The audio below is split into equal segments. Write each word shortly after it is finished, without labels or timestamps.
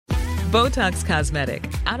Botox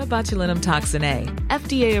Cosmetic, out of botulinum toxin A,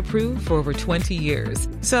 FDA approved for over 20 years.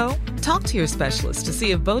 So, talk to your specialist to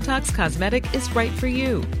see if Botox Cosmetic is right for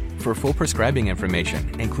you. For full prescribing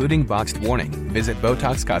information, including boxed warning, visit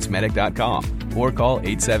BotoxCosmetic.com or call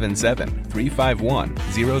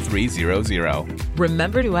 877-351-0300.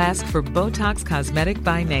 Remember to ask for Botox Cosmetic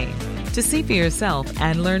by name. To see for yourself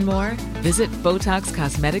and learn more, visit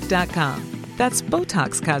BotoxCosmetic.com. That's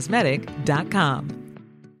BotoxCosmetic.com.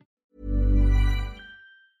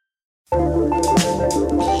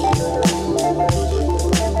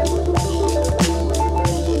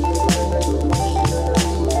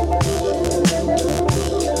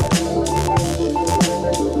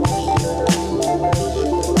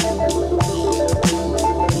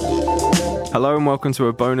 Hello and welcome to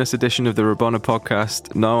a bonus edition of the Rabona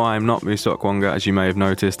podcast. No, I am not Musa Okwonga, as you may have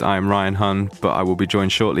noticed. I am Ryan Hunn, but I will be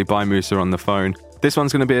joined shortly by Musa on the phone. This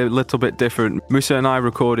one's going to be a little bit different. Musa and I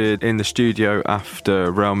recorded in the studio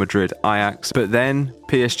after Real Madrid Ajax, but then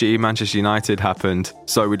PSG Manchester United happened,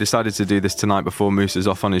 so we decided to do this tonight before Musa's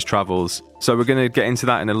off on his travels. So we're going to get into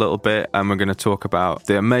that in a little bit, and we're going to talk about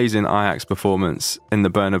the amazing Ajax performance in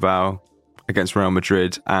the Bernabeu against Real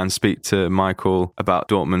Madrid and speak to Michael about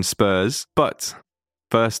Dortmund Spurs. But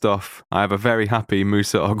first off, I have a very happy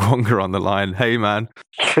Musa Okwonga on the line. Hey, man.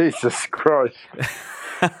 Jesus Christ.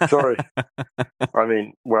 Sorry.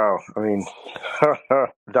 Wow.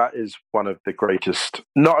 That is one of the greatest,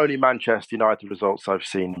 not only Manchester United results I've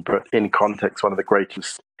seen, but in context, one of the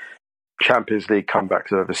greatest Champions League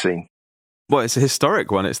comebacks I've ever seen. Well, it's a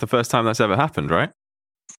historic one. It's the first time that's ever happened, right?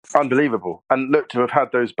 Unbelievable. And look, to have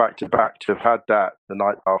had those back-to-back, to have had that the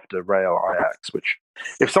night after Real Ajax, which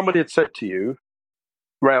if somebody had said to you,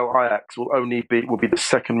 Real Ajax will be the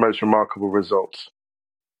second most remarkable result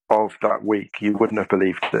of that week, you wouldn't have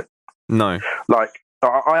believed it. No. I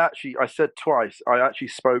said twice, I actually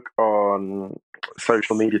spoke on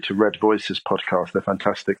social media to Red Voices podcast. They're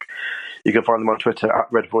fantastic. You can find them on Twitter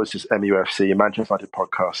at Red Voices MUFC, a Manchester United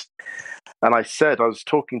podcast. And I was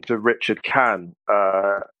talking to Richard Can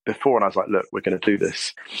before, and I was like, look, we're going to do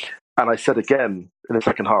this. And I said again in the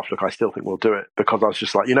second half, look, I still think we'll do it, because I was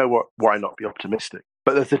just like, you know what, why not be optimistic?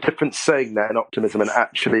 But there's a difference saying that in optimism and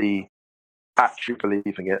actually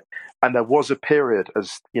believing it. And there was a period,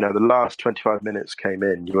 as you know, the last 25 minutes came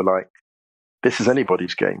in, you were like, this is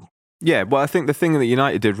anybody's game. Yeah, well, I think the thing that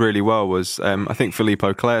United did really well was, I think Philippe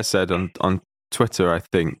Auclair said on Twitter, I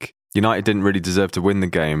think, United didn't really deserve to win the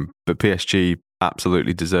game, but PSG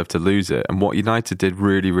absolutely deserved to lose it. And what United did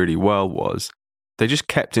really, really well was they just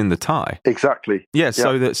kept in the tie. Exactly. Yeah,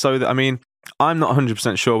 so that I mean, I'm not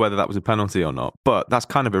 100% sure whether that was a penalty or not, but that's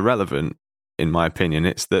kind of irrelevant, in my opinion.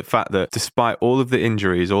 It's the fact that despite all of the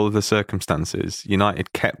injuries, all of the circumstances,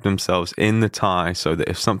 United kept themselves in the tie so that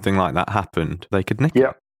if something like that happened, they could nick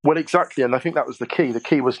it. Well, exactly. And I think that was the key. The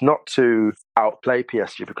key was not to outplay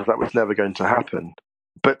PSG, because that was never going to happen,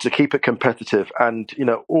 but to keep it competitive. And, you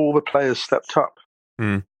know, all the players stepped up.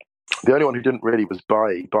 The only one who didn't really was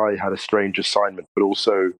Bailly. Bailly had a strange assignment, but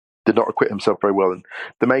also did not acquit himself very well. And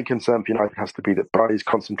the main concern for United has to be that Bailly's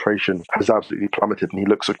concentration has absolutely plummeted, and he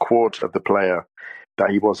looks a quarter of the player that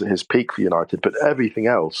he was at his peak for United. But everything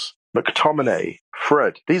else, McTominay,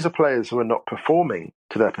 Fred, these are players who are not performing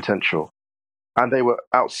to their potential. And they were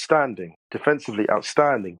outstanding, defensively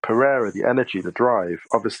outstanding. Pereira, the energy, the drive.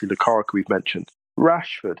 Obviously, Lukaku, we've mentioned.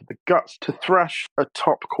 Rashford, the guts to thrash a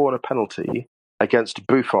top corner penalty against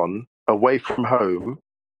Buffon away from home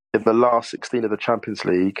in the last 16 of the Champions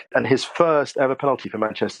League, and his first ever penalty for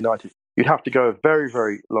Manchester United. You'd have to go a very,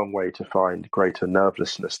 very long way to find greater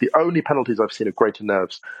nervelessness. The only penalties I've seen of greater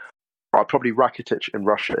nerves are probably Rakitic in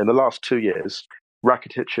Russia. In the last 2 years,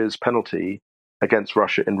 Rakitic's penalty against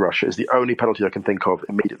Russia in Russia is the only penalty I can think of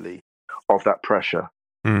immediately of that pressure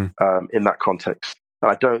in that context.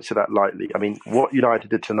 And I don't say that lightly. I mean, what United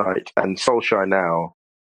did tonight, and Solskjaer now,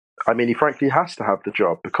 I mean, he frankly has to have the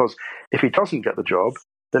job, because if he doesn't get the job,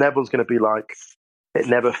 then everyone's going to be like, it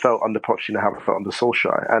never felt under Pochettino how it felt under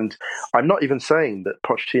Solskjaer. And I'm not even saying that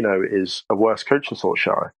Pochettino is a worse coach than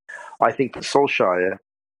Solskjaer. I think that Solskjaer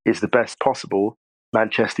is the best possible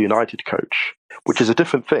Manchester United coach, which is a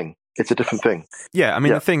different thing. It's a different thing. Yeah, I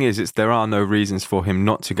mean, the thing is, there are no reasons for him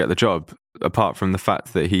not to get the job, apart from the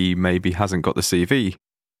fact that he maybe hasn't got the CV.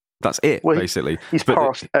 That's it, basically. He's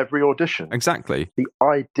passed every audition. Exactly. The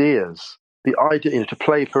idea, to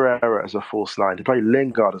play Pereira as a false nine, to play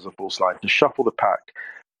Lingard as a false nine, to shuffle the pack,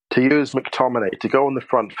 to use McTominay, to go on the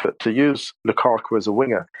front foot, to use Lukaku as a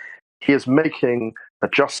winger. He is making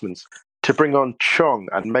adjustments to bring on Chong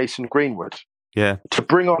and Mason Greenwood. Yeah. To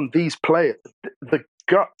bring on these players, the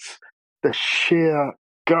guts, the sheer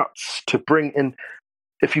guts to bring in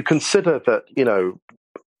if you consider that,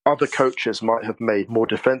 other coaches might have made more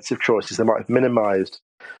defensive choices, they might have minimised,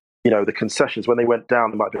 the concessions. When they went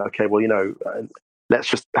down, they might be like, okay, well, let's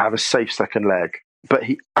just have a safe second leg. But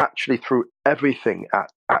he actually threw everything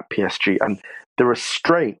at PSG, and the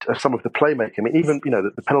restraint of some of the playmaking. I mean, even,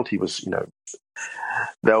 the penalty was,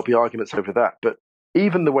 there'll be arguments over that. But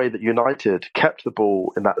even the way that United kept the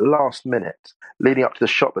ball in that last minute, leading up to the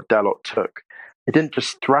shot that Dalot took, they didn't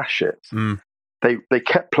just thrash it. They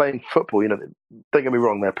kept playing football. Don't get me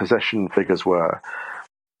wrong, their possession figures were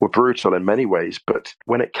brutal in many ways, but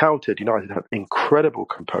when it counted, United had incredible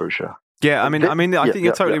composure. Yeah, I think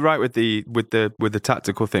you're totally right with the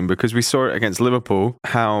tactical thing, because we saw it against Liverpool,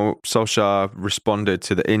 how Solskjaer responded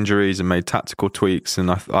to the injuries and made tactical tweaks,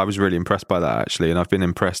 and I was really impressed by that, actually, and I've been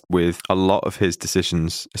impressed with a lot of his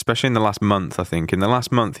decisions, especially in the last month, I think. In the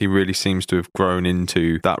last month, he really seems to have grown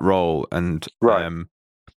into that role, and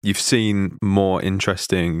you've seen more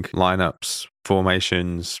interesting lineups,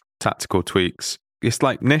 formations, tactical tweaks. It's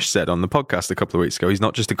like Nish said on the podcast a couple of weeks ago, he's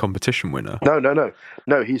not just a competition winner.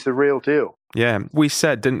 No, he's the real deal. Yeah, we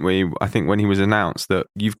said, didn't we, I think when he was announced, that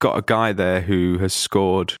you've got a guy there who has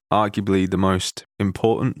scored arguably the most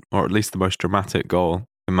important, or at least the most dramatic goal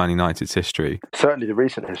in Man United's history. Certainly the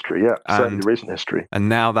recent history, And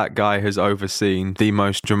now that guy has overseen the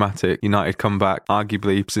most dramatic United comeback,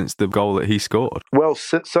 arguably since the goal that he scored. Well,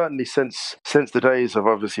 certainly since the days of,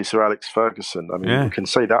 obviously, Sir Alex Ferguson. I mean, we can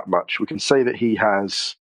say that much. We can say that he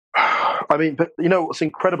has... but what's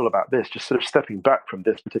incredible about this, just sort of stepping back from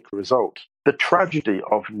this particular result, the tragedy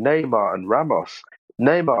of Neymar and Ramos.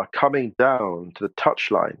 Neymar coming down to the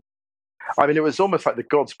touchline. I mean, it was almost like the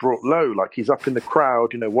gods brought low, like he's up in the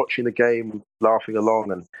crowd, watching the game, laughing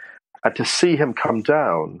along, and to see him come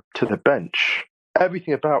down to the bench,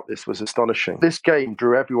 everything about this was astonishing. This game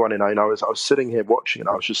drew everyone in. I was sitting here watching, and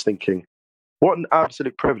I was just thinking, what an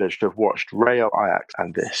absolute privilege to have watched Real, Ajax,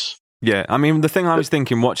 and this. Yeah, I mean, the thing I was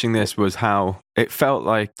thinking watching this was how it felt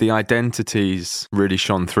like the identities really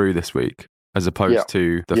shone through this week, as opposed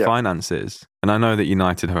to the finances. And I know that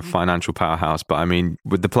United have a financial powerhouse, but I mean,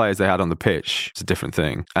 with the players they had on the pitch, it's a different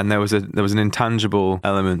thing. And there was an intangible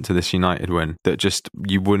element to this United win that just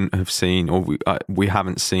you wouldn't have seen, or we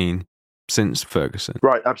haven't seen since Ferguson.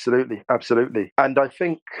 Right, absolutely. And I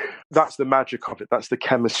think that's the magic of it. That's the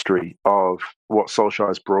chemistry of what Solskjaer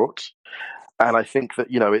has brought. And I think that,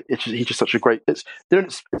 he's just such a great... It's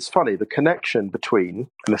funny, the connection between,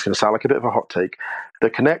 and it's going to sound like a bit of a hot take,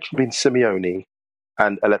 the connection between Simeone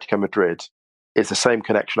and Atletico Madrid is the same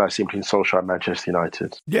connection I've seen between Solskjaer and Manchester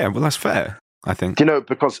United. Yeah, well, that's fair, I think.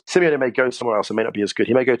 Because Simeone may go somewhere else and may not be as good.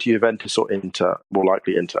 He may go to Juventus or Inter, more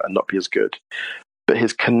likely Inter, and not be as good. But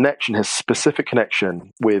his specific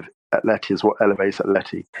connection with Atleti is what elevates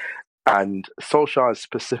Atleti. And Solskjaer's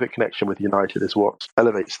specific connection with United is what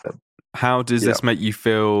elevates them. How does this make you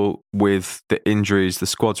feel with the injuries? The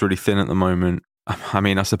squad's really thin at the moment. I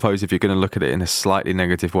mean, I suppose if you're going to look at it in a slightly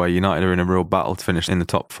negative way, United are in a real battle to finish in the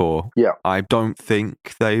top four. Yeah. I don't think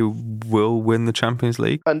they will win the Champions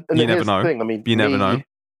League. And you never know. Thing, I mean, you never know.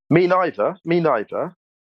 Me neither.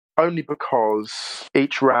 Only because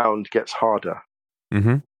each round gets harder.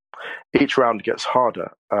 Mm-hmm. Each round gets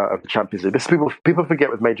harder of the Champions League. This people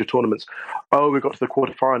forget with major tournaments, we got to the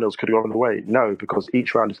quarterfinals, could have gone the way. No, because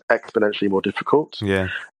each round is exponentially more difficult. Yeah.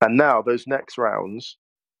 And now those next rounds,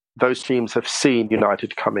 those teams have seen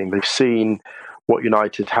United coming. They've seen what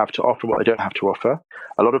United have to offer and what they don't have to offer.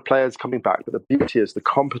 A lot of players coming back, but the beauty is the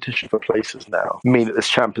competition for places now mean that this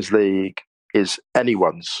Champions League is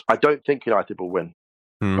anyone's. I don't think United will win.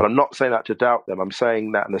 But I'm not saying that to doubt them. I'm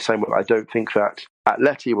saying that in the same way I don't think that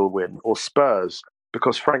Atleti will win or Spurs,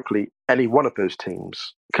 because frankly, any one of those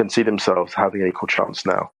teams can see themselves having an equal chance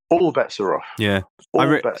now. All bets are off. Yeah.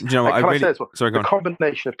 Bets. Do you know what? The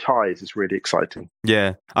combination of ties is really exciting.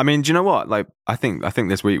 Yeah. I mean, do you know what? Like, I think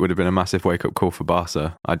this week would have been a massive wake-up call for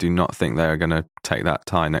Barca. I do not think they are going to take that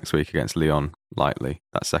tie next week against Lyon lightly,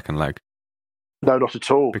 that second leg. No, not at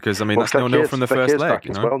all. Because, I mean, that's 0-0 from the first leg.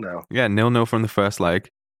 As well now. Yeah, 0-0 from the first leg.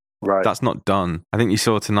 Right. That's not done. I think you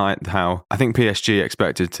saw tonight how I think PSG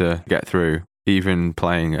expected to get through, even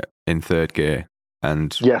playing in third gear.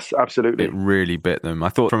 And yes, absolutely. It really bit them. I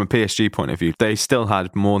thought from a PSG point of view, they still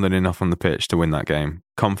had more than enough on the pitch to win that game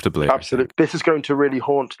comfortably. Absolutely. This is going to really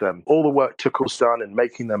haunt them. All the work Tuchel's done in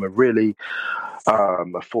making them a really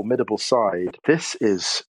a formidable side. This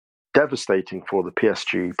is devastating for the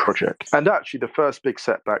PSG project. And actually the first big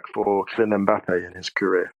setback for Kylian Mbappe in his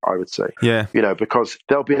career, I would say. Yeah. Because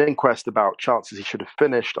there'll be an inquest about chances he should have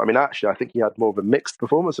finished. I mean, actually, I think he had more of a mixed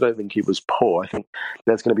performance. I don't think he was poor. I think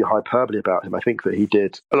there's going to be hyperbole about him. I think that he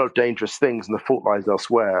did a lot of dangerous things and the fault lies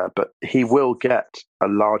elsewhere, but he will get a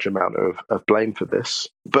large amount of blame for this.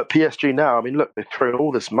 But PSG now, I mean, look, they've thrown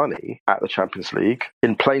all this money at the Champions League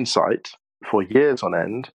in plain sight for years on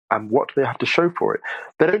end, and what do they have to show for it?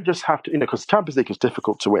 They don't just have to, because the Champions League is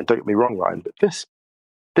difficult to win, don't get me wrong, Ryan, but this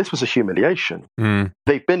was a humiliation.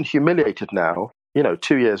 They've been humiliated now,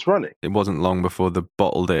 2 years running. It wasn't long before the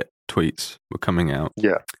bottled it tweets were coming out.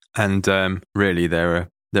 Yeah. And really, they're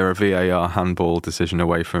a VAR handball decision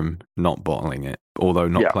away from not bottling it, although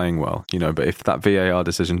not playing well, but if that VAR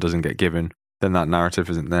decision doesn't get given, then that narrative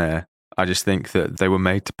isn't there. I just think that they were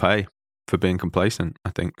made to pay for being complacent,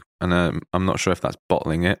 I think. And I'm not sure if that's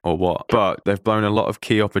bottling it or what, but they've blown a lot of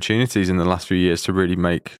key opportunities in the last few years to really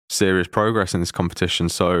make serious progress in this competition.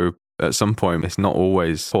 So at some point, it's not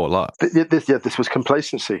always poor luck. This was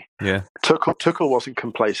complacency. Yeah. Tuchel wasn't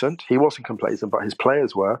complacent. He wasn't complacent, but his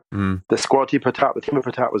players were. The squad he put out, the team he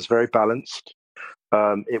put out was very balanced.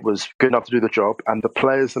 It was good enough to do the job. And the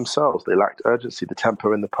players themselves, they lacked urgency, the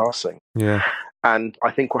tempo in the passing. Yeah. And I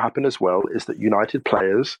think what happened as well is that United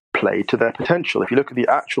players played to their potential. If you look at the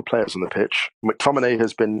actual players on the pitch, McTominay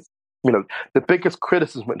has been, the biggest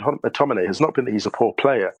criticism of McTominay has not been that he's a poor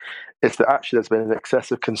player. It's that actually there's been an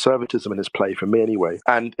excessive conservatism in his play, for me anyway.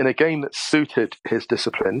 And in a game that suited his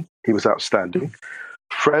discipline, he was outstanding.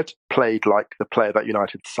 Fred played like the player that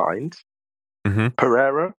United signed.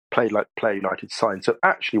 Pereira played like the player United signed. So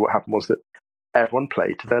actually what happened was that everyone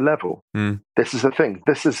played to their level. This is the thing.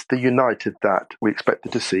 This is the United that we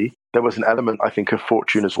expected to see. There was an element, I think, of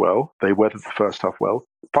fortune as well. They weathered the first half well.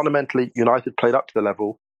 Fundamentally, United played up to the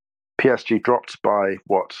level. PSG dropped by,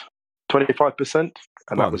 25%?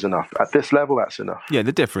 And that was enough. At this level, that's enough. Yeah,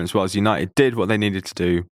 the difference was United did what they needed to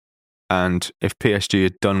do. And if PSG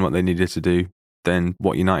had done what they needed to do, then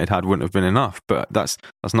what United had wouldn't have been enough. But that's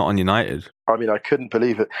not on United. I mean, I couldn't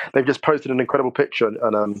believe it. They've just posted an incredible picture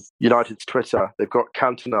on United's Twitter. They've got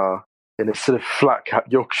Cantona in his sort of flat cap,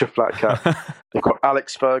 Yorkshire flat cap. They've got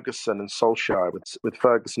Alex Ferguson and Solskjaer with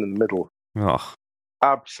Ferguson in the middle. Oh.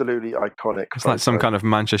 Absolutely iconic. It's like some kind of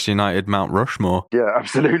Manchester United Mount Rushmore. Yeah,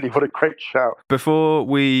 absolutely. What a great shout. Before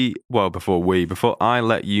I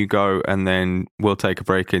let you go and then we'll take a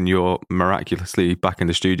break and you're miraculously back in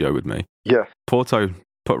the studio with me. Yeah. Porto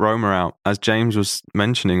put Roma out. As James was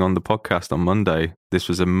mentioning on the podcast on Monday, this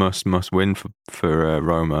was a must win for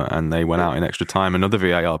Roma, and they went out in extra time, another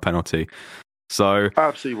VAR penalty. So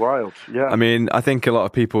absolutely wild. Yeah. I mean, I think a lot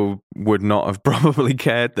of people would not have probably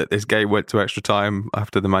cared that this game went to extra time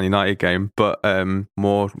after the Man United game, but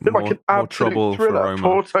more trouble for Roma.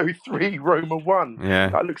 Porto 3, Roma 1. Yeah.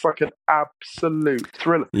 That looks like an absolute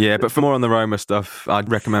thriller. Yeah, but for more on the Roma stuff, I'd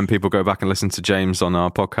recommend people go back and listen to James on our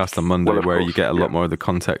podcast on Monday, where you get a lot more of the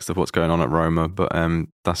context of what's going on at Roma. But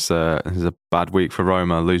this is a bad week for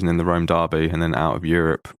Roma, losing in the Rome derby and then out of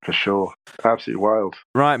Europe. For sure. Absolutely wild.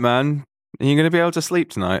 Right, man. Are you going to be able to sleep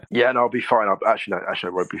tonight? Yeah, no, I'll be fine. Actually, I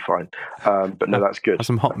won't be fine. But no, that's good. Have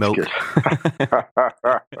some hot milk. Right,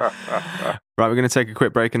 we're going to take a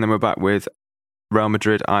quick break and then we're back with Real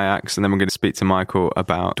Madrid, Ajax, and then we're going to speak to Michael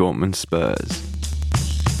about Dortmund Spurs.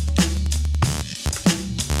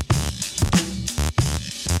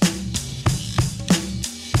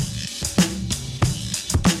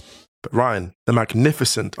 Ryan, the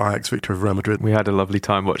magnificent Ajax victory of Real Madrid. We had a lovely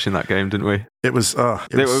time watching that game, didn't we? It was so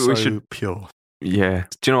pure. Yeah.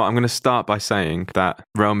 Do you know what? I'm going to start by saying that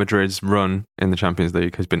Real Madrid's run in the Champions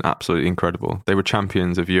League has been absolutely incredible. They were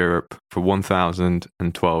champions of Europe for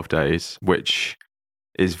 1,012 days, which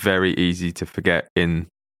is very easy to forget in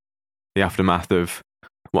the aftermath of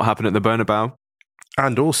what happened at the Bernabeu.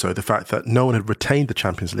 And also the fact that no one had retained the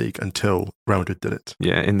Champions League until Real Madrid did it.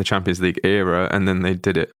 Yeah, in the Champions League era, and then they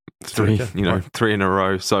did it three in a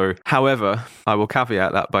row. So, however, I will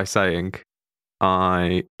caveat that by saying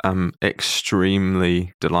I am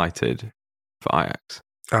extremely delighted for Ajax.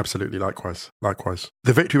 Absolutely, likewise.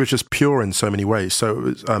 The victory was just pure in so many ways. So it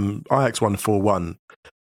was, Ajax won 4-1.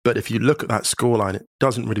 But if you look at that scoreline, it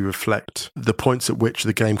doesn't really reflect the points at which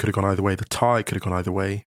the game could have gone either way. The tie could have gone either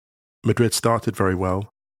way. Madrid started very well,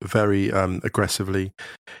 very aggressively,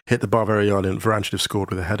 hit the bar very early, and Varane should have scored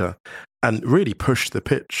with a header, and really pushed the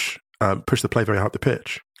play very hard up the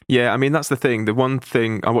pitch. Yeah, I mean, that's the thing. The one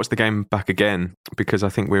thing, I watched the game back again because I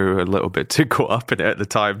think we were a little bit too caught up in it at the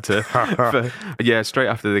time straight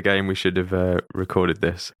after the game we should have recorded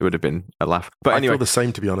this. It would have been a laugh. But anyway. I feel the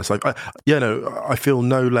same, to be honest. I feel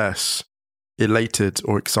no less elated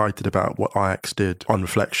or excited about what Ajax did on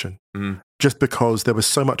reflection, just because there was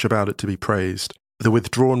so much about it to be praised. The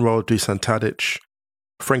withdrawn role of Dusan Tadic,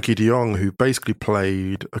 Frankie de Jong, who basically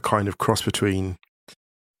played a kind of cross between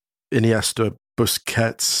Iniesta,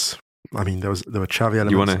 Busquets. I mean, there were Xavi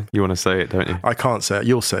elements. You want to say it, don't you? I can't say it.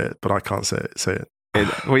 You'll say it, but I can't say it.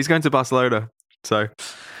 Well, he's going to Barcelona, so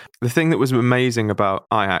the thing that was amazing about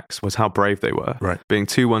Ajax was how brave they were. Right. Being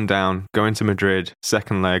 2-1 down, going to Madrid,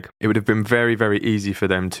 second leg, it would have been very, very easy for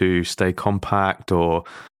them to stay compact or,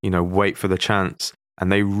 wait for the chance.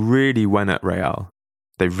 And they really went at Real.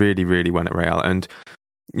 They really, really went at Real. And,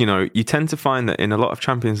 you tend to find that in a lot of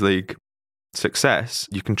Champions League success,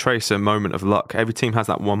 you can trace a moment of luck. Every team has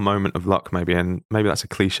that one moment of luck, maybe, and maybe that's a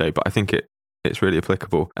cliche, but I think it's really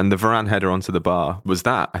applicable. And the Varane header onto the bar was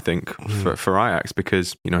that, I think, for Ajax,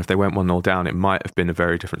 because, if they went 1-0 down, it might have been a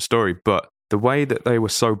very different story. But the way that they were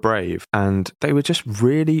so brave, and they were just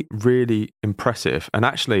really, really impressive. And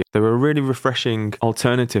actually, they were a really refreshing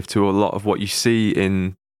alternative to a lot of what you see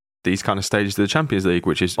in these kind of stages of the Champions League,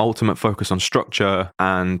 which is ultimate focus on structure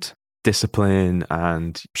and discipline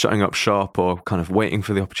and shutting up shop or kind of waiting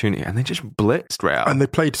for the opportunity, and they just blitzed Real. And they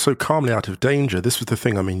played so calmly out of danger. This was the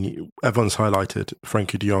thing. I mean, everyone's highlighted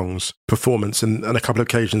Frankie de Jong's performance and a couple of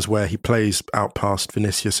occasions where he plays out past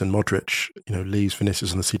Vinicius and Modric, leaves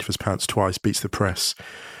Vinicius on the seat of his pants twice, beats the press,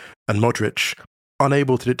 and Modric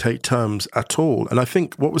unable to dictate terms at all. And I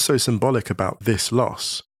think what was so symbolic about this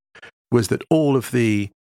loss was that all of the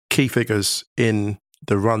key figures in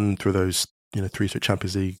the run through those, 3 straight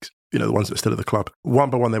Champions Leagues, the ones that are still at the club, one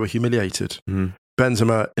by one they were humiliated.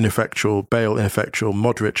 Benzema ineffectual, Bale ineffectual,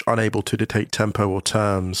 Modric unable to dictate tempo or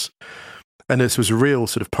terms. And this was a real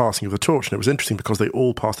sort of passing of the torch. And it was interesting because they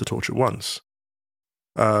all passed the torch at once.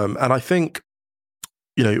 And I think,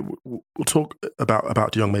 we'll talk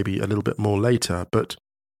about de Jong maybe a little bit more later, but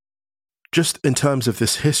just in terms of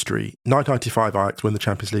this history, 1995 Ajax win the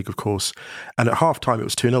Champions League, of course, and at half-time it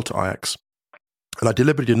was 2-0 to Ajax. And I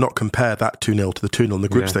deliberately did not compare that 2-0 to the 2-0 in the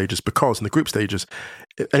group stages, because in the group stages,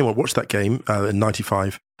 if anyone watched that game in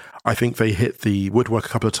 95, I think they hit the woodwork a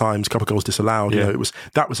couple of times, a couple of goals disallowed. Yeah.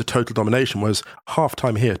 That was a total domination, whereas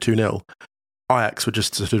half-time here, 2-0, Ajax were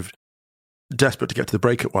just sort of desperate to get to the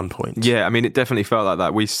break at one point. Yeah, I mean, it definitely felt like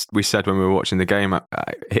that. We said when we were watching the game,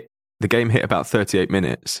 the game hit about 38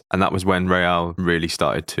 minutes, and that was when Real really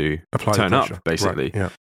started to turn up, basically. Right, yeah.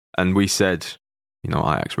 And we said,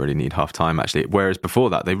 Ajax really need half time, actually. Whereas before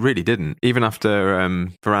that, they really didn't. Even after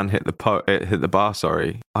Varane hit the bar,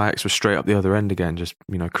 Ajax was straight up the other end again, just,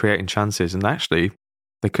 creating chances. And actually,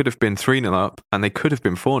 they could have been 3-0 up, and they could have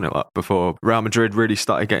been 4-0 up before Real Madrid really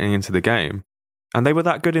started getting into the game. And they were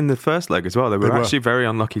that good in the first leg as well. They were actually very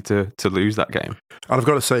unlucky to lose that game. And I've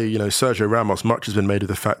got to say, Sergio Ramos, much has been made of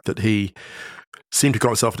the fact that he seemed to have got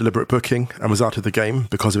himself a deliberate booking and was out of the game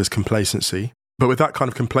because of his complacency. But with that kind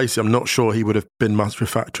of complacency, I'm not sure he would have been much of a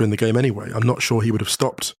factor in the game anyway. I'm not sure he would have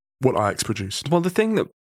stopped what Ajax produced. Well, the thing that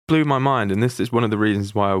blew my mind, and this is one of the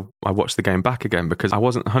reasons why I watched the game back again, because I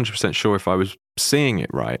wasn't 100% sure if I was seeing it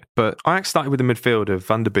right. But Ajax started with the midfield of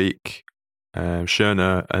Van der Beek,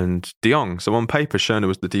 Schöne and de Jong. So on paper, Schöne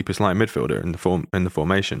was the deepest line midfielder in the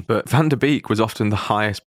formation. But Van der Beek was often the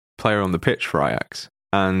highest player on the pitch for Ajax.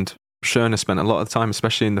 And Schöne spent a lot of time,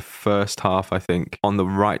 especially in the first half, I think, on the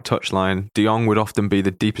right touchline. De Jong would often be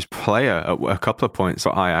the deepest player at a couple of points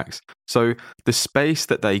for Ajax. So the space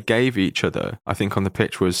that they gave each other, I think, on the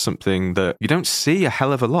pitch was something that you don't see a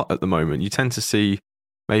hell of a lot at the moment. You tend to see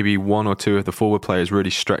maybe one or two of the forward players really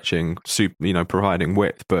stretching, providing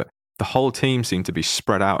width, but the whole team seemed to be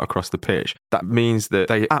spread out across the pitch. That means that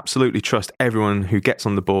they absolutely trust everyone who gets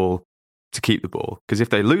on the ball to keep the ball. Because if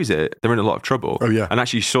they lose it, they're in a lot of trouble. Oh, yeah. And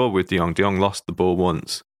actually you saw with de Jong lost the ball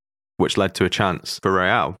once, which led to a chance for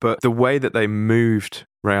Real. But the way that they moved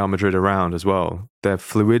Real Madrid around as well, their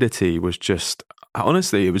fluidity was just,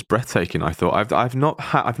 honestly, it was breathtaking, I thought. I've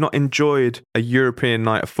not enjoyed a European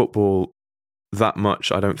night of football that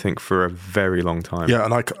much, I don't think, for a very long time. Yeah,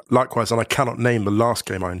 and I cannot name the last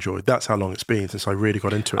game I enjoyed. That's how long it's been since I really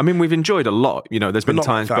got into it. I mean, we've enjoyed a lot. There's been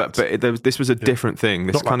times, like but this was a different thing.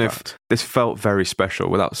 This felt very special,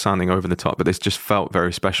 without sounding over the top. But this just felt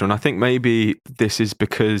very special, and I think maybe this is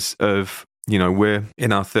because of we're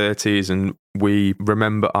in our 30s and we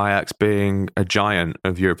remember Ajax being a giant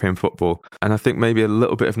of European football. And I think maybe a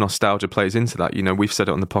little bit of nostalgia plays into that. We've said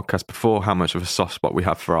it on the podcast before, how much of a soft spot we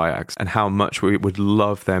have for Ajax and how much we would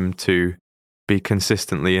love them to be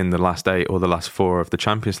consistently in the last 8 or the last 4 of the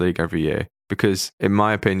Champions League every year. Because in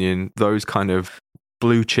my opinion, those kind of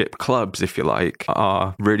blue chip clubs, if you like,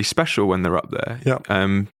 are really special when they're up there.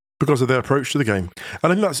 Yeah. because of their approach to the game.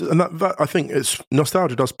 And I think that I think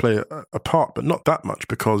nostalgia does play a part, but not that much,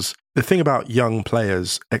 because the thing about young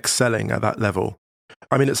players excelling at that level,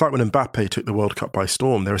 I mean, it's like when Mbappe took the World Cup by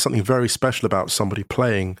storm. There is something very special about somebody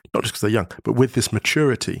playing, not just because they're young, but with this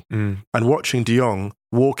maturity. And watching De Jong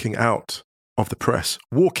walking out of the press,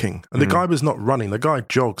 and the guy was not running, the guy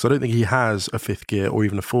jogs. I don't think he has a fifth gear or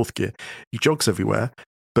even a fourth gear. He jogs everywhere.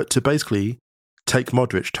 But to basically take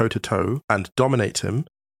Modric toe-to-toe and dominate him,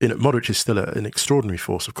 Modric is still an extraordinary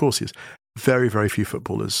force, of course he is. Very, very few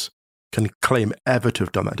footballers can claim ever to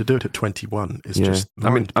have done that. To do it at 21 is just... I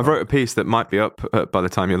mean, I wrote a piece that might be up by the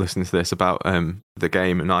time you're listening to this about the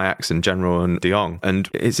game and Ajax in general and De Jong. And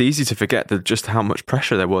it's easy to forget just how much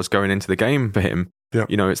pressure there was going into the game for him. Yeah.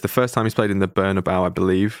 You know, it's the first time he's played in the Bernabeu, I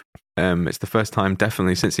believe. It's the first time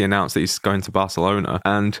definitely since he announced that he's going to Barcelona.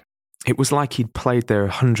 And it was like he'd played there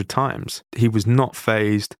 100 times. He was not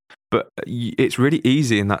fazed. But it's really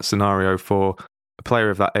easy in that scenario for a player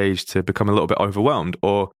of that age to become a little bit overwhelmed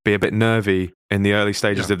or be a bit nervy in the early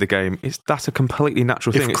stages of the game. That's a completely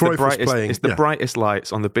natural thing. It's the brightest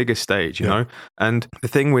lights on the biggest stage, you know? And the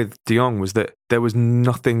thing with De Jong was that there was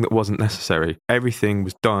nothing that wasn't necessary. Everything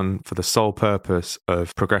was done for the sole purpose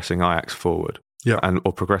of progressing Ajax forward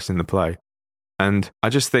or progressing the play. And I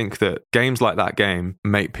just think that games like that game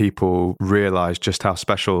make people realise just how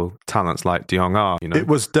special talents like De Jong are. You know? It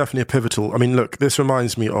was definitely a pivotal... I mean, look, this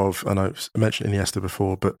reminds me of, and I mentioned Iniesta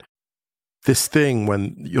before, but this thing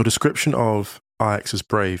when your description of Ajax as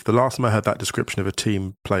brave, the last time I heard that description of a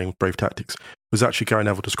team playing brave tactics was actually Gary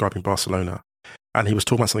Neville describing Barcelona. And he was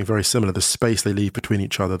talking about something very similar, the space they leave between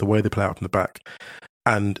each other, the way they play out in the back.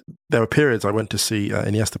 And there were periods I went to see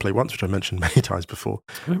Iniesta play once, which I mentioned many times before,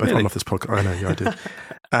 both on off this podcast. I know, yeah, I did.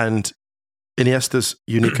 And Iniesta's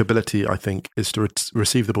unique ability, I think, is to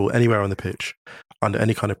receive the ball anywhere on the pitch, under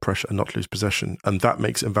any kind of pressure, and not lose possession. And that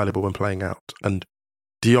makes it invaluable when playing out. And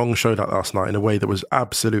De Jong showed that last night in a way that was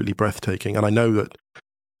absolutely breathtaking. And I know that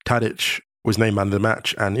Tadic was named man of the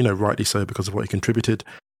match, and, you know, rightly so because of what he contributed.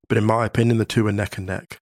 But in my opinion, the two are neck and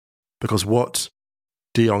neck. Because what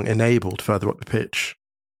De Jong enabled further up the pitch,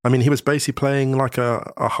 I mean, he was basically playing like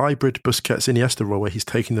a hybrid Busquets-Iniesta role where he's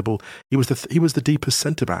taking the ball. He was the deepest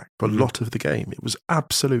centre-back for a lot of the game. It was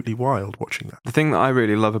absolutely wild watching that. The thing that I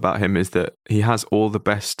really love about him is that he has all the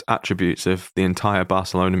best attributes of the entire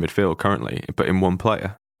Barcelona midfield currently, but in one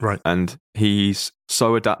player. Right. And he's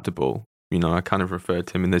so adaptable. You know, I kind of referred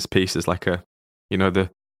to him in this piece as like the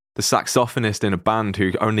saxophonist in a band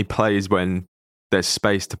who only plays when there's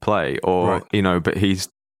space to play, or you know, but he's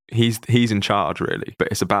in charge really. But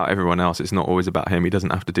it's about everyone else. It's not always about him. He doesn't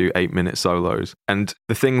have to do 8-minute solos. And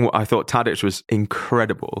the thing I thought Tadic was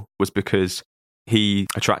incredible was because he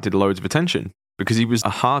attracted loads of attention because he was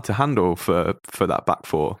hard to handle for that back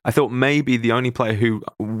four. I thought maybe the only player who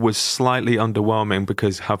was slightly underwhelming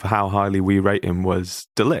because of how highly we rate him was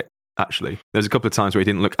De Ligt. Actually, there's a couple of times where he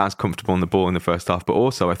didn't look as comfortable on the ball in the first half, but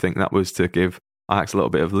also I think that was to give Ajax a little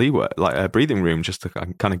bit of leeway, like a breathing room, just to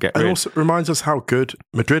kind of get rid. And also reminds us how good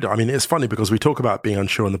Madrid are. I mean, it's funny because we talk about being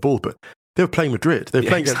unsure on the ball, but they were playing Madrid. They were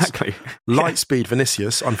playing against light speed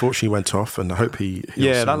Vinicius. Unfortunately, went off, and I hope he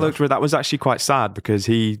that was actually quite sad because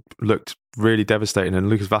he looked really devastating, and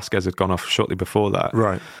Lucas Vazquez had gone off shortly before that.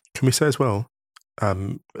 Right. Can we say as well,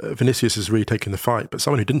 Vinicius has really taken the fight, but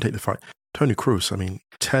someone who didn't take the fight, Toni Kroos. I mean,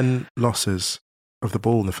 10 losses of the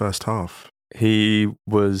ball in the first half. He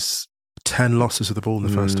was 10 losses of the ball in the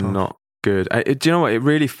first half. Not good. Do you know what? It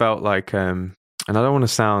really felt like, and I don't want to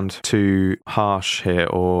sound too harsh here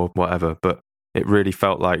or whatever, but it really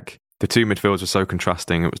felt like the two midfields were so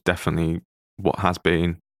contrasting. It was definitely what has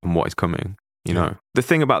been and what is coming. You know, the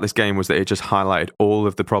thing about this game was that it just highlighted all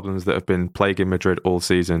of the problems that have been plaguing Madrid all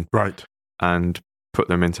season. Right. And put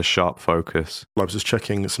them into sharp focus. I was just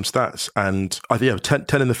checking some stats, and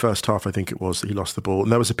 10 in the first half, I think it was, that he lost the ball. And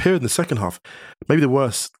there was a period in the second half, maybe the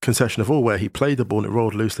worst concession of all, where he played the ball and it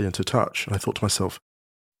rolled loosely into touch. And I thought to myself,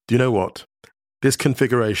 do you know what? This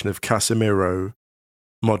configuration of Casemiro,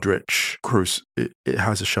 Modric, Kroos, it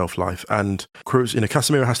has a shelf life. And Kroos,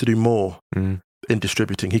 Casemiro has to do more in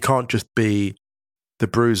distributing. He can't just be the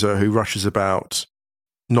bruiser who rushes about,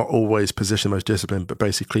 not always position most disciplined, but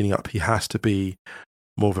basically cleaning up. He has to be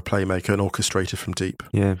more of a playmaker and orchestrator from deep.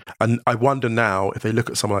 Yeah. And I wonder now if they look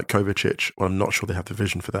at someone like Kovacic, well, I'm not sure they have the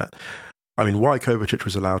vision for that. I mean, why Kovacic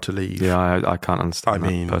was allowed to leave. Yeah, I can't understand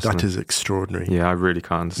that. That is extraordinary. Yeah, I really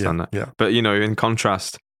can't understand that. Yeah. But, in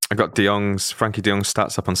contrast, I got Frankie de Jong's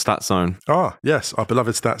stats up on StatZone. Ah, yes, our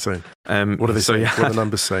beloved StatZone. What are they saying? What are the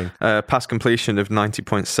numbers saying? Pass completion of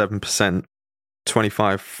 90.7%.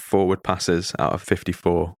 25 forward passes out of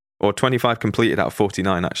 54, or 25 completed out of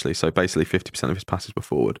 49 actually, so basically 50% of his passes were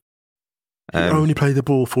forward. He only played the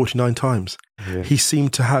ball 49 times. Yeah. He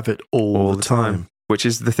seemed to have it all the time. Which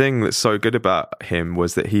is the thing that's so good about him,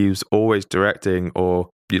 was that he was always directing or,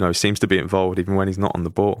 seems to be involved even when he's not on the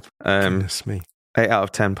ball. Goodness me. 8 out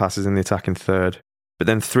of 10 passes in the attacking third, but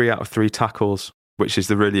then 3 out of 3 tackles, which is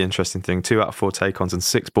the really interesting thing. 2 out of 4 take-ons and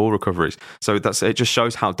 6 ball recoveries. So it just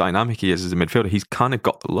shows how dynamic he is as a midfielder. He's kind of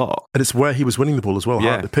got the lot. And it's where he was winning the ball as well,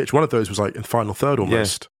 high up the pitch. One of those was like in the final third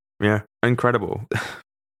almost. Yeah. Incredible.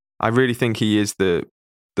 I really think he is the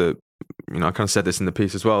I kind of said this in the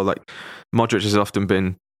piece as well, like Modric has often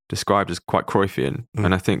been described as quite Cruyffian,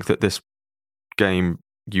 and I think that this game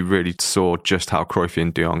you really saw just how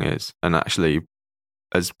Cruyffian De Jong is, and actually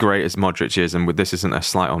as great as Modric is, and this isn't a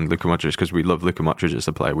slight on Luka Modric because we love Luka Modric as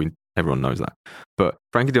a player, everyone knows that, but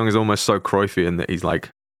Frankie De Jong is almost so Cruyffian that he's like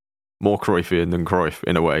more Cruyffian than Cruyff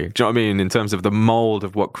in a way. Do you know what I mean? In terms of the mould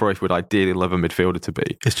of what Cruyff would ideally love a midfielder to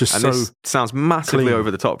be. It's just this sounds massively clean. Over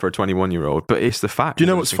the top for a 21-year-old, but it's the fact. Do you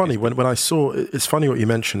know what's funny? When I saw, it's funny what you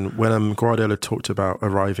mentioned, when Guardiola talked about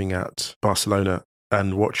arriving at Barcelona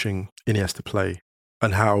and watching Iniesta play,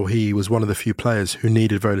 and how he was one of the few players who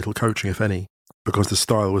needed very little coaching, if any, because the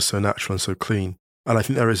style was so natural and so clean. And I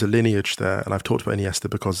think there is a lineage there, and I've talked about Iniesta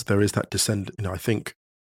because there is that descent. I think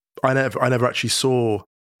I never actually saw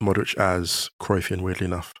Modric as Cruyffian, weirdly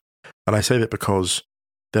enough. And I say that because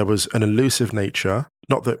there was an elusive nature,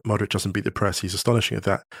 not that Modric doesn't beat the press, he's astonishing at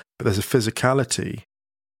that, but there's a physicality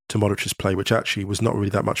to Modric's play, which actually was not really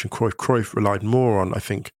that much in Cruyff. Cruyff relied more on, I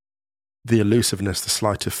think, the elusiveness, the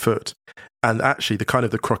sleight of foot, and actually the kind of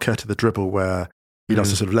the croquette of the dribble where he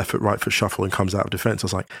does a sort of left foot, right foot shuffle and comes out of defence. I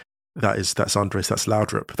was like, that's Andres, that's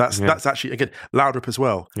Laudrup. That's actually, again, Laudrup as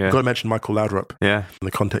well. Yeah. I've got to mention Michael Laudrup in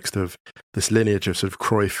the context of this lineage of sort of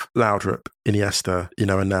Cruyff, Laudrup, Iniesta,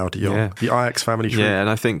 and now De Jong. Yeah. The Ajax family tree. Yeah, and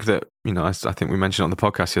I think that, I think we mentioned on the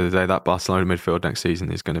podcast the other day that Barcelona midfield next season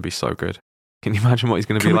is going to be so good. Can you imagine what he's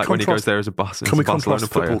going to be like when he goes there as a Barcelona player? Can we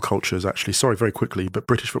contrast football cultures, actually? Sorry, very quickly, but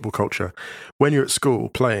British football culture. When you're at school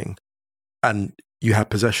playing and you have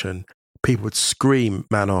possession, people would scream,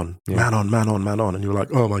 man on, man on, man on, man on. And you're like,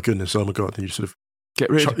 oh my goodness, oh my God. And you sort of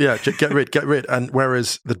get rid. Get rid. And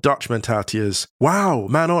whereas the Dutch mentality is, wow,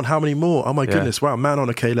 man on, how many more? Oh my goodness, wow, man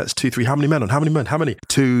on, okay, let's 2, 3. How many men on? How many men? How many?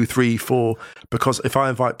 2, 3, 4. Because if I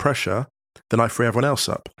invite pressure, then I free everyone else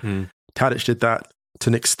up. Tadic did that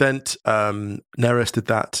to an extent. Neres did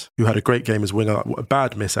that, who had a great game as winger. A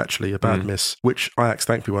bad miss, which Ajax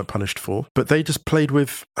thankfully weren't punished for. But they just played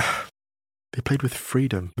with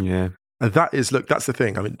freedom. Yeah. And that's the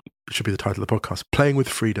thing. I mean, it should be the title of the podcast, Playing with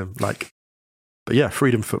Freedom. But yeah,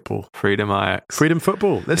 freedom football. Freedom Ajax. Freedom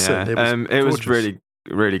football. Listen, it was really,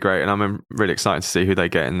 really great. And I'm really excited to see who they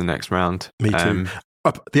get in the next round. Me too.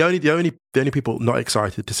 The only people not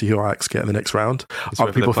excited to see who Ajax get in the next round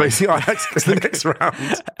are people facing Ajax in the next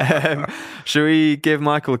round. Should we give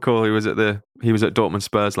Michael a call? He was at Dortmund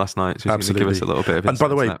Spurs last night. So he's going to give us a little bit of insight. And by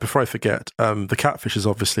the way, before I forget, the catfish is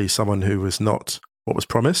obviously someone who was not what was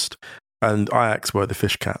promised, and Ajax were the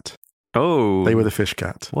fish cat. Oh, they were the fish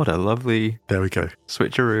cat. What a lovely. There we go.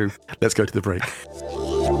 Switcheroo. Let's go to the break.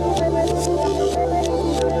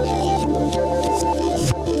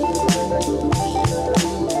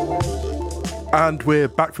 And we're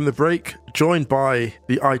back from the break, joined by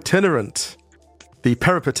the itinerant, the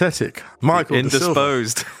peripatetic Michael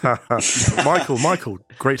Indisposed. Michael,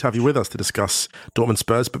 great to have you with us to discuss Dortmund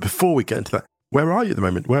Spurs. But before we get into that, where are you at the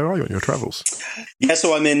moment? Where are you on your travels? Yeah,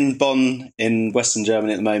 so I'm in Bonn in Western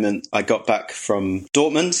Germany at the moment. I got back from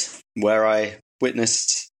Dortmund, where I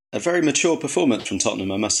witnessed a very mature performance from Tottenham,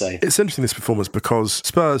 I must say. It's interesting, this performance, because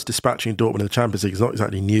Spurs dispatching Dortmund in the Champions League is not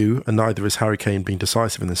exactly new, and neither is Harry Kane being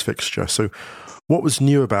decisive in this fixture. So what was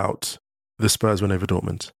new about the Spurs win over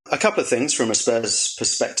Dortmund? A couple of things from a Spurs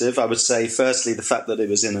perspective. I would say, firstly, the fact that it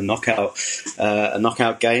was in a knockout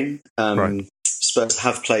game. Right. Spurs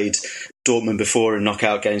have played Dortmund before in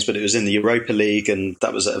knockout games, but it was in the Europa League, and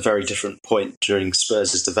that was at a very different point during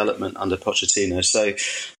Spurs' development under Pochettino. So,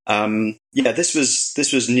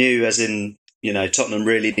 this was new, as in, Tottenham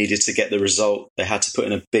really needed to get the result. They had to put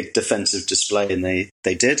in a big defensive display, and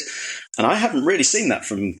they did. And I haven't really seen that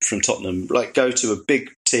from Tottenham, go to a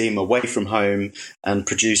big team away from home and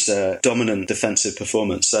produce a dominant defensive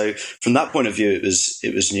performance. So from that point of view, it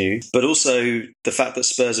was new. But also the fact that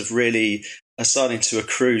Spurs are starting to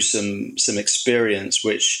accrue some experience,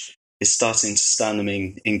 which is starting to stand them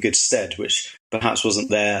in good stead, which perhaps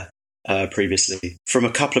wasn't there previously. From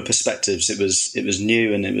a couple of perspectives, it was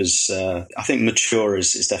new, and it was I think mature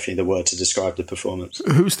is definitely the word to describe the performance.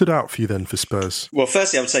 Who stood out for you then for Spurs? Well,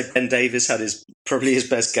 firstly, I would say Ben Davies had probably his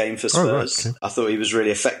best game for Spurs. Oh, right, okay. I thought he was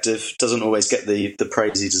really effective. Doesn't always get the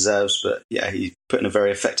praise he deserves, but yeah, he put in a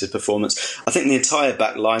very effective performance. I think the entire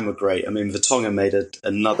back line were great. I mean, Vertonghen made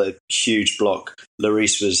another huge block.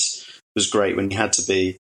 Lloris was great when he had to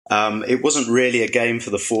be. It wasn't really a game for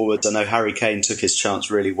the forwards. I know Harry Kane took his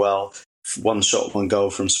chance really well. One shot, one goal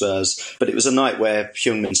from Spurs. But it was a night where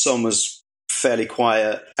Heung-min Son was fairly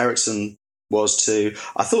quiet. Eriksen was too.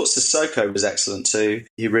 I thought Sissoko was excellent too.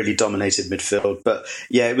 He really dominated midfield. But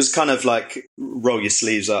yeah, it was kind of like roll your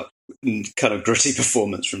sleeves up, kind of gritty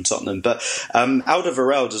performance from Tottenham. But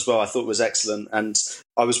Alderweireld as well, I thought was excellent. And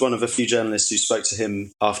I was one of a few journalists who spoke to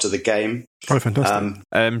him after the game. Oh,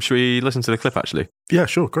 fantastic. Should we listen to the clip, actually? Yeah,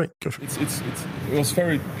 sure, great. Go for it. It was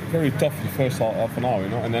very, very tough the first half an hour,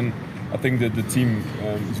 and then I think that the team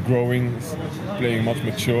is growing, is playing much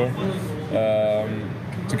mature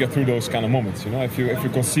to get through those kind of moments. If you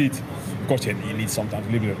concede, of course you need sometimes a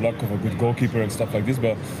little bit of luck of a good goalkeeper and stuff like this.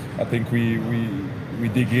 But I think we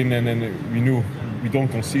dig in, and then we knew we don't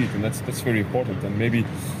concede, and that's very important. And maybe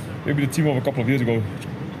the team of a couple of years ago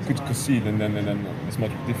could concede, and then it's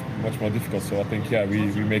much more difficult. So I think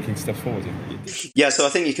we're making steps forward here. Yeah, so I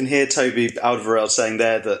think you can hear Toby Alderweireld saying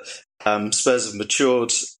there that Spurs have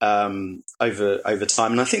matured over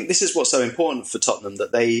time, and I think this is what's so important for Tottenham,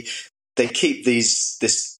 that they keep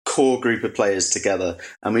this core group of players together.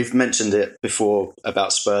 And we've mentioned it before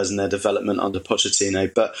about Spurs and their development under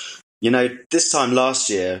Pochettino. But this time last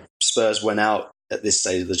year, Spurs went out at this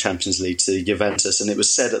stage of the Champions League to Juventus, and it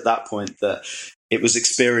was said at that point that it was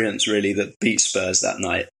experience really that beat Spurs that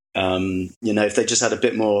night. If they just had a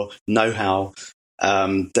bit more know-how,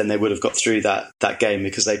 then they would have got through that game,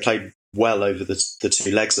 because they played well over the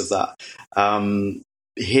two legs of that.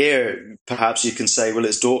 Here, perhaps you can say, well,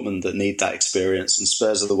 it's Dortmund that need that experience, and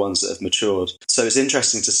Spurs are the ones that have matured. So it's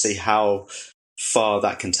interesting to see how far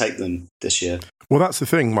that can take them this year. Well, that's the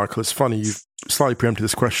thing, Michael. It's funny, you've slightly preempted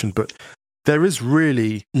this question, but there is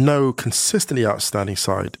really no consistently outstanding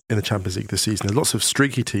side in the Champions League this season. There's lots of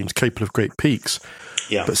streaky teams capable of great peaks.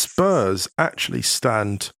 Yeah. But Spurs actually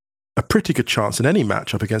stand a pretty good chance in any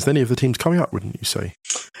matchup against any of the teams coming up, wouldn't you say?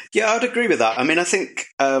 Yeah, I'd agree with that. I mean, I think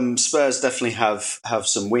Spurs definitely have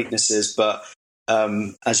some weaknesses, but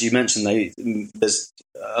as you mentioned, there's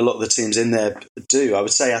a lot of the teams in there do. I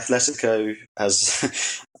would say Atletico,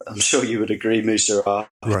 as I'm sure you would agree, Musa, are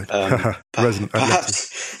right. perhaps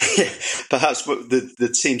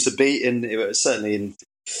the team to beat certainly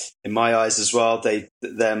in my eyes as well.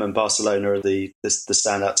 Them and Barcelona are the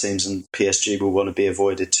standout teams, and PSG will want to be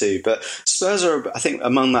avoided too. But Spurs are, I think,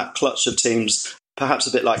 among that clutch of teams, perhaps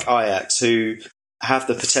a bit like Ajax, who have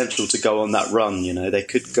the potential to go on that run. They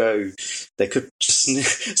could just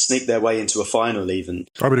sneak their way into a final even.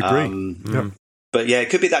 I would agree. Yeah. But yeah, it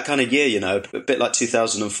could be that kind of year, a bit like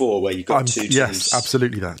 2004, where you got two teams. Yes,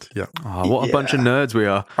 absolutely that. Yeah. Oh, what a bunch of nerds we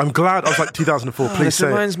are. I'm glad I was like 2004. Please say. It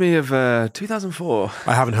reminds me of 2004.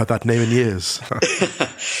 I haven't heard that name in years.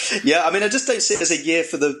 Yeah, I mean, I just don't see it as a year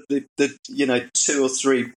for the 2 or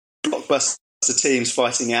 3 blockbuster teams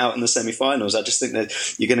fighting it out in the semi-finals. I just think that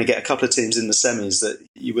you're going to get a couple of teams in the semis that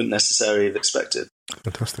you wouldn't necessarily have expected.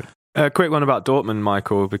 Fantastic. A quick one about Dortmund,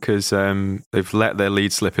 Michael, because they've let their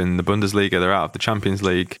lead slip in the Bundesliga. They're out of the Champions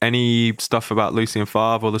League. Any stuff about Lucien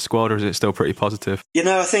Favre or the squad, or is it still pretty positive?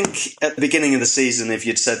 I think at the beginning of the season, if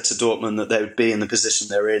you'd said to Dortmund that they would be in the position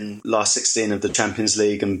they're in, last 16 of the Champions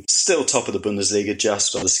League and still top of the Bundesliga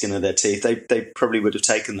just by the skin of their teeth, they probably would have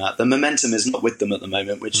taken that. The momentum is not with them at the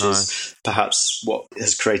moment, which is perhaps what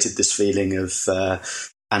has created this feeling of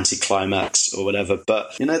anticlimax or whatever.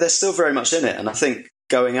 But, they're still very much in it. And I think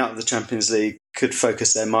going out of the Champions League could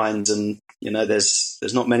focus their minds, and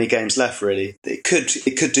there's not many games left really. It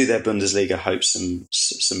could do their Bundesliga hopes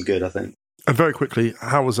some good, I think. And very quickly,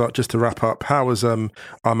 how was just to wrap up? How was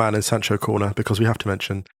our man in Sancho corner? Because we have to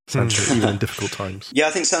mention Sancho even in difficult times. Yeah, I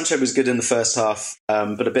think Sancho was good in the first half,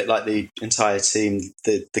 but a bit like the entire team,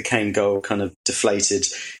 the Kane goal kind of deflated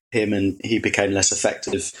him, and he became less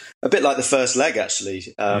effective. A bit like the first leg,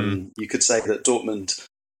 actually. You could say that Dortmund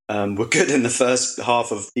were good in the first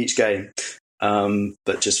half of each game,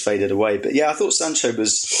 but just faded away. But yeah, I thought Sancho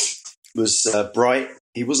was bright.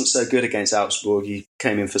 He wasn't so good against Augsburg. He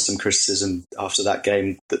came in for some criticism after that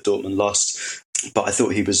game that Dortmund lost. But I thought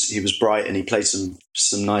he was bright, and he played some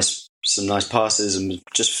nice some nice passes and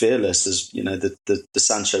just fearless, as you know, the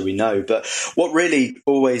Sancho we know. But what really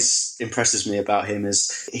always impresses me about him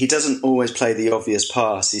is he doesn't always play the obvious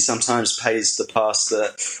pass. He sometimes plays the pass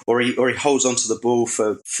that, or he holds onto the ball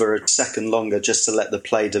for a second longer just to let the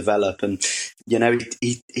play develop. And you know,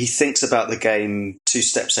 he thinks about the game 2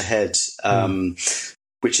 steps ahead.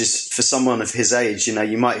 Which is, for someone of his age, you know,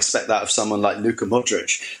 you might expect that of someone like Luka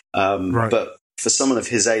Modric. Right. But for someone of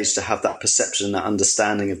his age to have that perception, that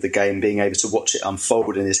understanding of the game, being able to watch it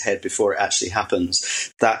unfold in his head before it actually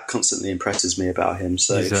happens, that constantly impresses me about him.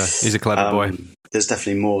 So he's a clever boy. There's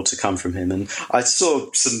definitely more to come from him. And I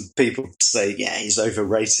saw some people say, yeah, he's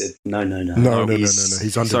overrated. No.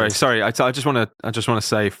 He's underrated. Sorry. I just want to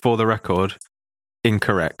say, for the record,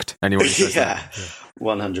 incorrect. Anyone who says that.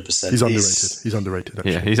 100%. He's underrated.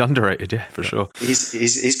 Actually. Yeah, he's underrated. Yeah, for sure.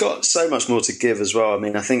 He's got so much more to give as well. I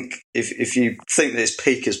mean, I think if you think that his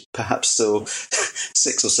peak is perhaps still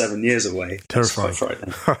 6 or 7 years away, terrifying.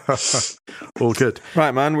 That's quite frightening. All good.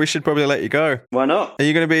 Right, man. We should probably let you go. Why not? Are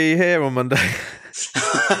you going to be here on Monday?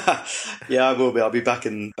 Yeah, I will be. I'll be back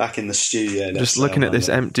in the studio. Just looking at this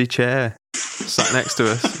empty chair sat next to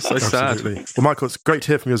us. It's so Absolutely. sad. Well, Michael, it's great to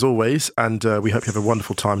hear from you as always, and we hope you have a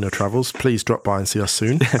wonderful time in your travels. Please drop by and see us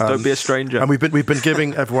soon. Don't be a stranger. And we've been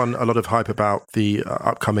giving everyone a lot of hype about the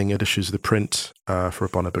upcoming issues of the print for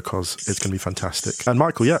Rabona, because it's going to be fantastic. And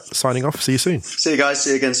Michael, signing off. See you soon. See you guys.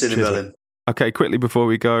 See you again soon. Cheers, in Berlin. Mate. Okay, quickly before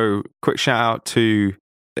we go, quick shout out to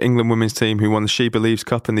the England women's team who won the She Believes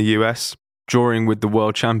Cup in the US, drawing with the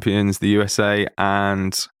world champions, the USA,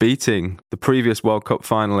 and beating the previous World Cup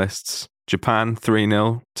finalists, Japan,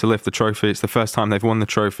 3-0 to lift the trophy. It's the first time they've won the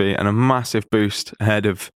trophy, and a massive boost ahead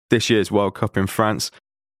of this year's World Cup in France.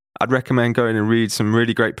 I'd recommend going and read some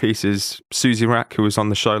really great pieces. Susie Rack, who was on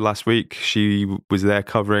the show last week, she was there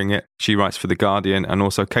covering it. She writes for The Guardian, and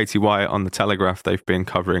also Katie Wyatt on The Telegraph. They've been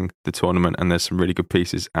covering the tournament, and there's some really good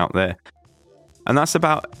pieces out there. And that's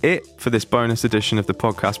about it for this bonus edition of the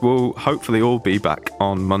podcast. We'll hopefully all be back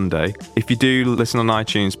on Monday. If you do listen on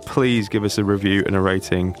iTunes, please give us a review and a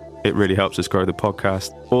rating. It really helps us grow the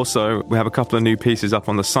podcast. Also, we have a couple of new pieces up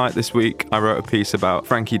on the site this week. I wrote a piece about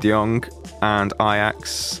Frankie de Jong and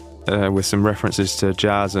Ajax with some references to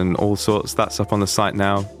jazz and all sorts. That's up on the site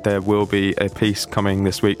now. There will be a piece coming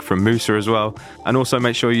this week from Musa as well. And also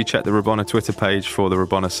make sure you check the Rabona Twitter page for the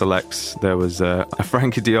Rabona Selects. There was a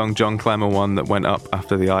Frankie de Jong, John Clemmer one that went up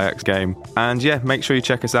after the Ajax game. And make sure you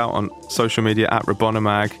check us out on social media at Rabona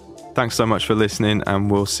Mag. Thanks so much for listening,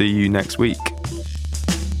 and we'll see you next week.